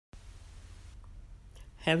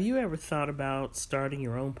Have you ever thought about starting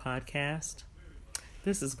your own podcast?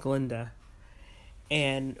 This is Glenda.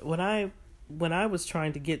 And when I was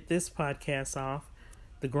trying to get this podcast off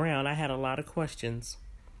the ground, I had a lot of questions.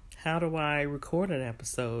 How do I record an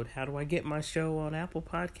episode? How do I get my show on Apple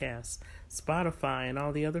Podcasts, Spotify, and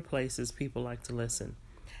all the other places people like to listen?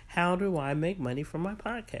 How do I make money from my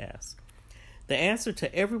podcast? The answer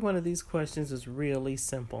to every one of these questions is really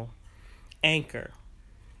simple. Anchor.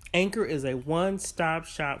 Anchor is a one-stop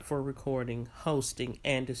shop for recording, hosting,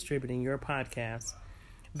 and distributing your podcast.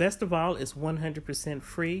 Best of all, it's 100%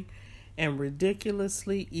 free and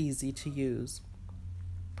ridiculously easy to use.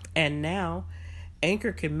 And now,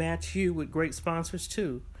 Anchor can match you with great sponsors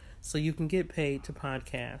too, so you can get paid to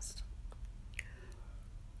podcast.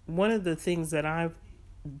 One of the things that I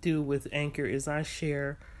do with Anchor is I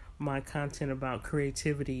share my content about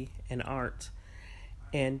creativity and art,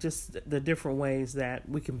 and just the different ways that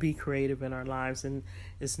we can be creative in our lives. And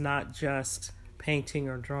it's not just painting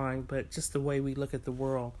or drawing, but just the way we look at the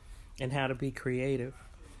world and how to be creative.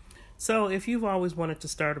 So if you've always wanted to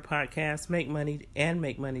start a podcast, make money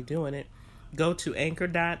doing it, go to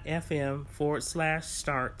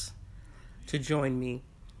anchor.fm/start to join me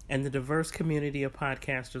and the diverse community of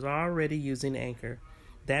podcasters already using Anchor.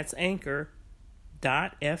 That's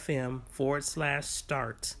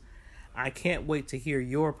anchor.fm/start. I can't wait to hear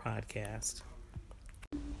your podcast.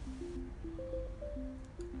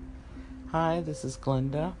 Hi, this is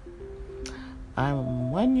Glenda.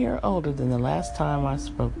 I'm 1 year older than the last time I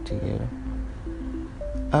spoke to you.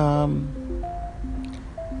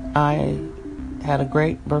 I had a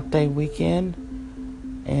great birthday weekend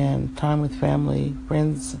and time with family,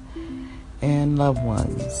 friends, and loved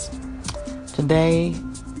ones. Today,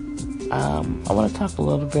 I want to talk a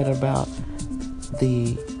little bit about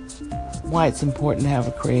why it's important to have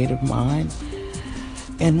a creative mind.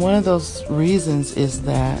 And one of those reasons is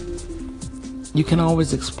that you can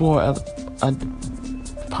always explore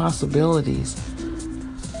possibilities.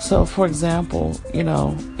 So, for example, in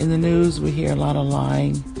the news we hear a lot of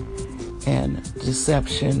lying and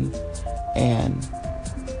deception and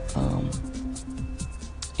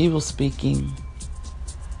evil speaking.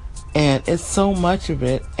 And it's so much of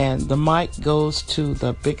it, and the mic goes to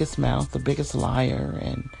the biggest mouth, the biggest liar,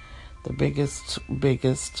 and the biggest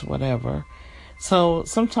whatever. So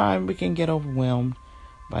sometimes we can get overwhelmed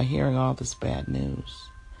by hearing all this bad news.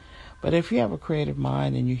 But if you have a creative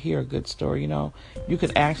mind and you hear a good story, you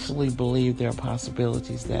could actually believe there are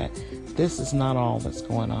possibilities that this is not all that's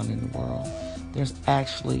going on in the world. There's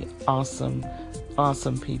actually awesome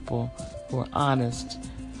people who are honest,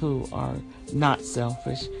 who are not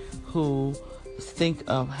selfish, who think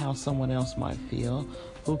of how someone else might feel,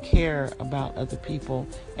 who care about other people,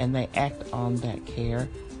 and they act on that care.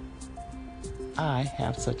 I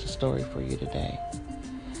have such a story for you today.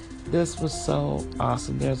 This was so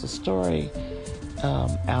awesome. There's a story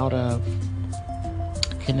out of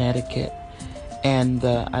Connecticut, and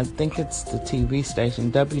I think it's the TV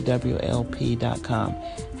station, WWLP.com,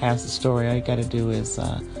 has the story. All you got to do is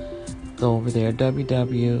go over there,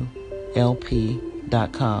 WWLP.com,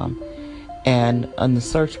 and on the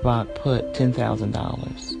search box put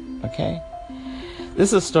 $10,000. Okay? This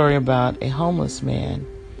is a story about a homeless man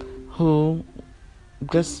who,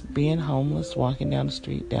 just being homeless, walking down the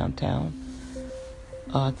street downtown.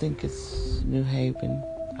 I think it's New Haven,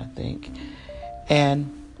 and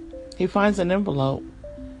he finds an envelope.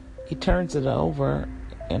 He turns it over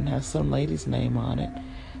and has some lady's name on it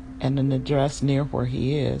and an address near where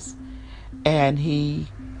he is. And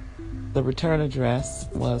the return address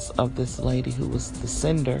was of this lady who was the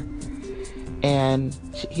sender. And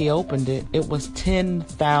he opened it. It was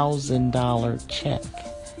 $10,000 check.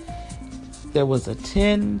 There was a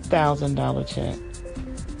 $10,000 check.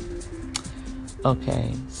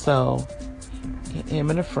 Okay, so him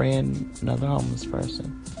and a friend, another homeless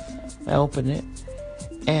person, they opened it.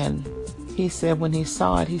 And he said when he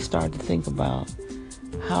saw it, he started to think about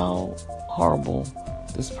how horrible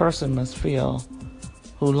this person must feel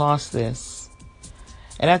who lost this.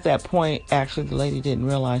 And at that point, actually, the lady didn't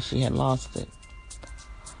realize she had lost it.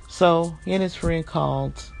 So he and his friend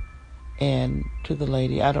called and to the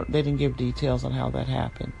lady. They didn't give details on how that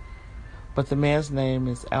happened. But the man's name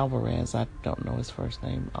is Alvarez. I don't know his first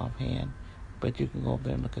name offhand, but you can go over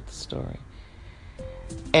there and look at the story.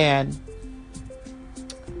 And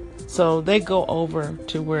so they go over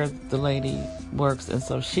to where the lady works, and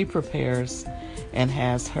so she prepares and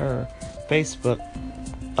has her Facebook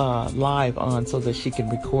live on so that she can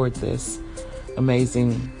record this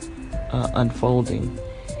amazing unfolding.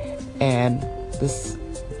 And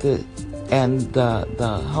the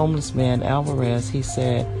homeless man Alvarez, he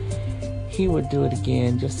said he would do it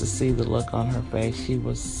again just to see the look on her face. She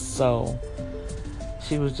was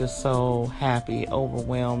just so happy,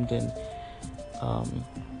 overwhelmed, and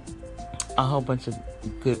a whole bunch of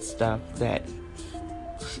good stuff that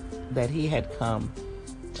he had come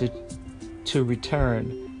to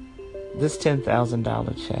return this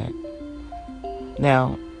 $10,000 check.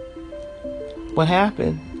 Now, what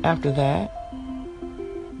happened after that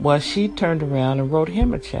was she turned around and wrote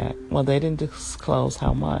him a check. Well, they didn't disclose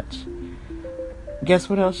how much. Guess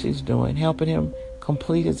what else she's doing? Helping him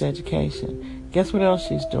complete his education. Guess what else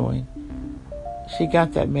she's doing? She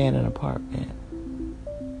got that man an apartment.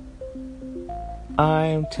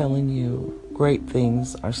 I'm telling you, great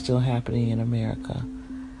things are still happening in America.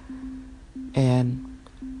 And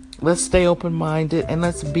let's stay open-minded, and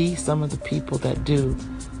let's be some of the people that do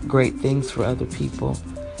great things for other people.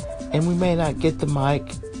 And we may not get the mic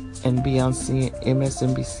and be on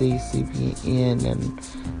MSNBC, CBN, and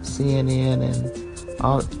CNN, and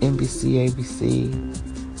all NBC, ABC.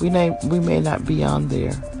 We may not be on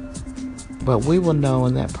there, but we will know,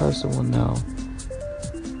 and that person will know,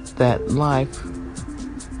 that life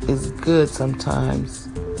is good sometimes.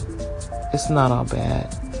 It's not all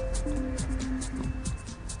bad.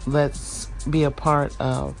 Let's be a part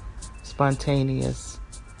of spontaneous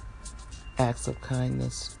acts of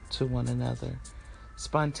kindness to one another.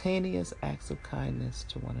 Spontaneous acts of kindness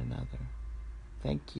to one another. Thank you.